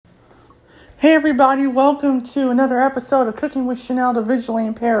Hey everybody, welcome to another episode of Cooking with Chanel the Visually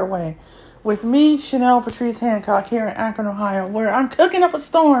Impaired Way. With me, Chanel Patrice Hancock, here in Akron, Ohio, where I'm cooking up a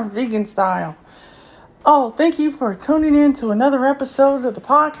storm vegan style. Oh, thank you for tuning in to another episode of the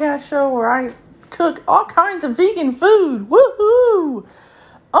podcast show where I cook all kinds of vegan food. Woohoo!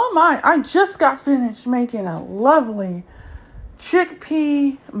 Oh my, I just got finished making a lovely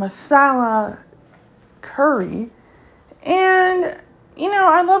chickpea masala curry. And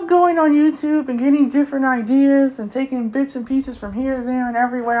I love going on YouTube and getting different ideas and taking bits and pieces from here, there, and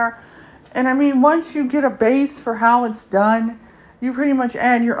everywhere. And I mean, once you get a base for how it's done, you pretty much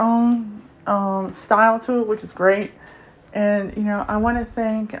add your own style to it, which is great. And, I want to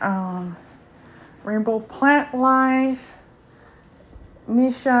thank Rainbow Plant Life,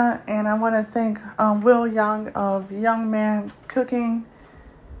 Nisha, and I want to thank Will Young of Young Man Cooking.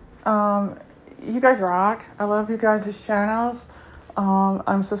 You guys rock. I love you guys' channels.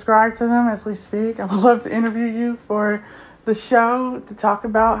 I'm subscribed to them as we speak. I would love to interview you for the show to talk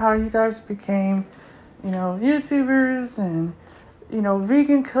about how you guys became, YouTubers and,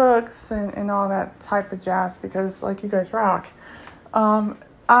 vegan cooks and all that type of jazz because, you guys rock.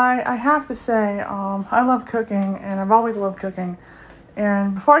 I have to say, I love cooking and I've always loved cooking.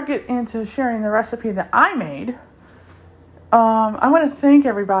 And before I get into sharing the recipe that I made, I want to thank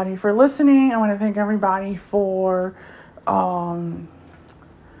everybody for listening. I want to thank everybody for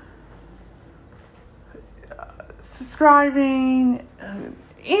subscribing,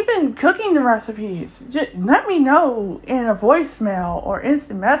 even cooking the recipes. Just let me know in a voicemail or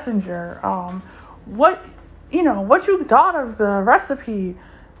instant messenger what you thought of the recipe.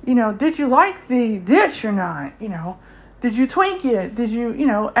 Did you like the dish or not? Did you tweak it? Did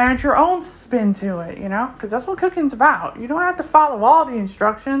you add your own spin to it? Because that's what cooking's about. You don't have to follow all the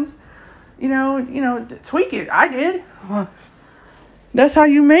instructions. Tweak it. I did. That's how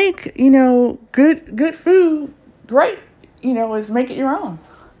you make, good food great, is make it your own.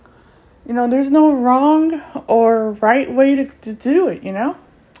 There's no wrong or right way to do it,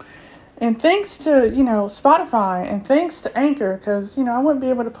 And thanks to, Spotify and thanks to Anchor, because, I wouldn't be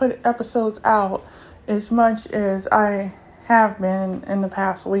able to put episodes out as much as I have been in the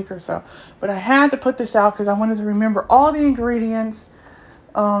past week or so. But I had to put this out because I wanted to remember all the ingredients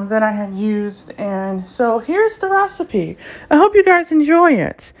that I had used. And so here's the recipe. I hope you guys enjoy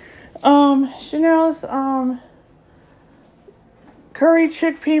it. Chanel's curry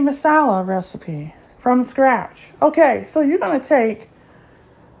chickpea masala recipe from scratch. Okay, so you're going to take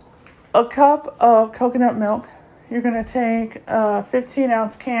a cup of coconut milk. You're going to take a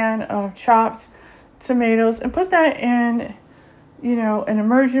 15-ounce can of chopped tomatoes and put that in, an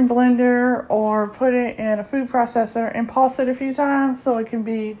immersion blender or put it in a food processor and pulse it a few times so it can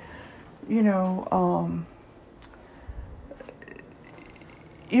be, you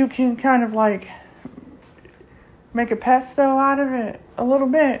can kind of make a pesto out of it a little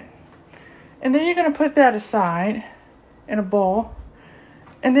bit. And then you're going to put that aside in a bowl.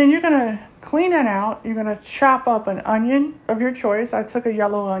 And then you're going to clean that out. You're going to chop up an onion of your choice. I took a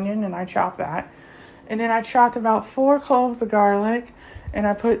yellow onion and I chopped that. And then I chopped about 4 cloves of garlic. And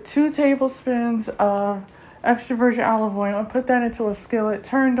I put 2 tablespoons of extra virgin olive oil. I put that into a skillet.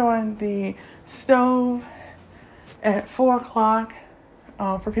 Turned on the stove at 4 o'clock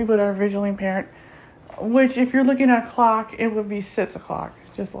for people that are visually impaired. Which, if you're looking at a clock, it would be 6 o'clock.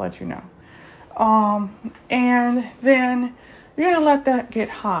 Just to let you know. And then you're going to let that get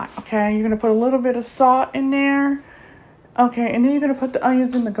hot, okay? You're going to put a little bit of salt in there. Okay, and then you're going to put the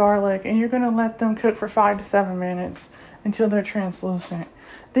onions and the garlic, and you're going to let them cook for 5 to 7 minutes until they're translucent.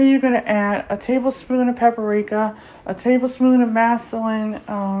 Then you're going to add a tablespoon of paprika, a tablespoon of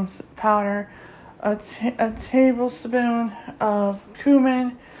masala powder, a tablespoon of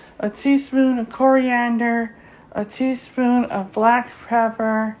cumin, a teaspoon of coriander, a teaspoon of black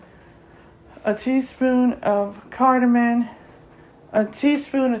pepper, a teaspoon of cardamom, a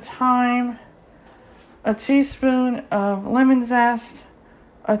teaspoon of thyme, a teaspoon of lemon zest,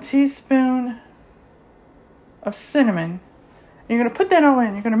 a teaspoon of cinnamon. You're going to put that all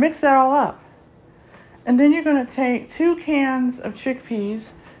in. You're going to mix that all up. And then you're going to take 2 cans of chickpeas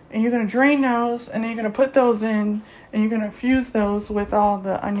and you're going to drain those and then you're going to put those in and you're going to infuse those with all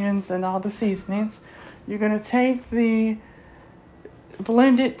the onions and all the seasonings. You're going to take the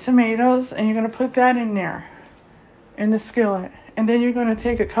blended tomatoes and you're going to put that in there in the skillet. And then you're going to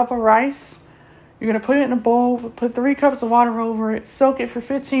take a cup of rice. You're going to put it in a bowl, put 3 cups of water over it, soak it for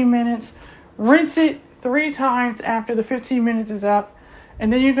 15 minutes, rinse it 3 times after the 15 minutes is up,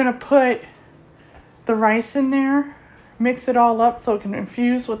 and then you're going to put the rice in there, mix it all up so it can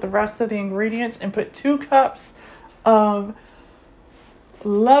infuse with the rest of the ingredients, and put 2 cups of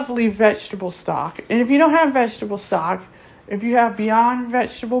lovely vegetable stock. And if you don't have vegetable stock, if you have Beyond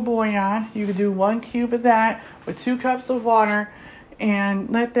Vegetable Bouillon, you could do 1 cube of that with 2 cups of water and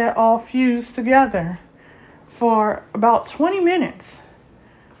let that all fuse together for about 20 minutes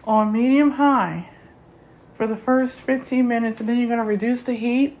on medium high for the first 15 minutes. And then you're going to reduce the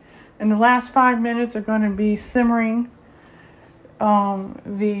heat. And the last 5 minutes are going to be simmering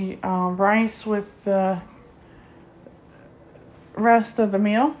the rice with the rest of the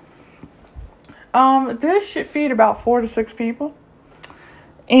meal. This should feed about 4 to 6 people.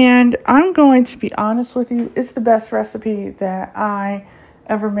 And I'm going to be honest with you, it's the best recipe that I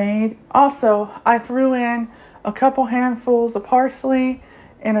ever made. Also, I threw in a couple handfuls of parsley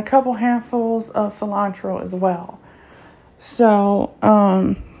and a couple handfuls of cilantro as well. So,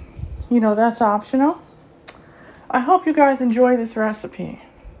 that's optional. I hope you guys enjoy this recipe.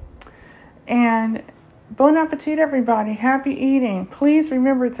 And bon appetit, everybody. Happy eating. Please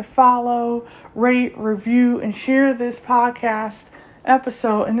remember to follow, rate, review, and share this podcast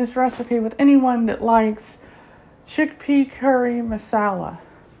episode and this recipe with anyone that likes chickpea curry masala.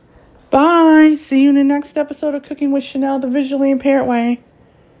 Bye. See you in the next episode of Cooking with Chanel the Visually Impaired Way.